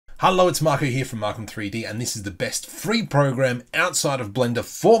Hello, it's Marco here from Markom3D, and this is the best free program outside of Blender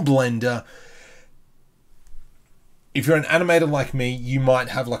for Blender. If you're an animator like me, you might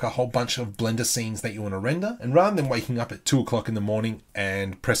have like a whole bunch of Blender scenes that you want to render, and rather than waking up at 2 o'clock in the morning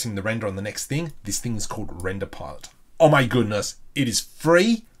and pressing the render on the next thing, this thing is called Renderpilot. Oh my goodness, it is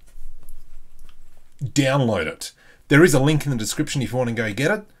free. Download it. There is a link in the description if you want to go get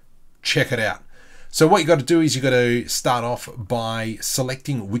it. Check it out. So what you got to do is you got to start off by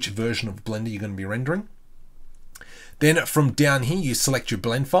selecting which version of Blender you're going to be rendering. Then from down here, you select your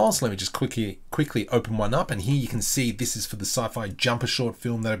blend files. Let me just quickly open one up, and here you can see this is for the SciFi jumper short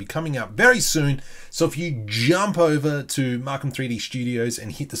film that'll be coming out very soon. So if you jump over to Markom3D Studios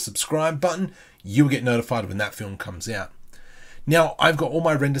and hit the subscribe button, you'll get notified when that film comes out. Now I've got all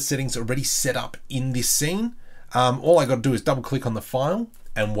my render settings already set up in this scene. All I got to do is double click on the file,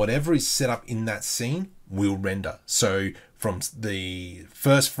 and whatever is set up in that scene will render. So from the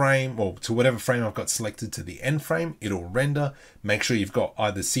first frame, or to whatever frame I've got selected, to the end frame, it'll render. Make sure you've got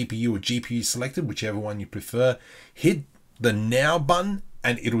either CPU or GPU selected, whichever one you prefer. Hit the now button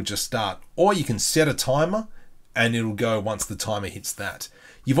and it'll just start. Or you can set a timer and it'll go once the timer hits that.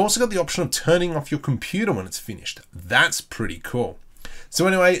 You've also got the option of turning off your computer when it's finished. That's pretty cool. So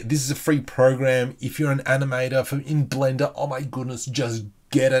anyway, this is a free program. If you're an animator in Blender, oh my goodness, just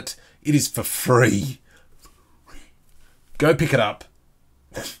get it. It is for free. Go pick it up.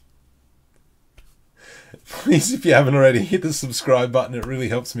 Please, if you haven't already, hit the subscribe button. It really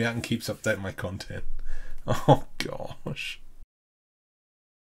helps me out and keeps updating my content. Oh gosh.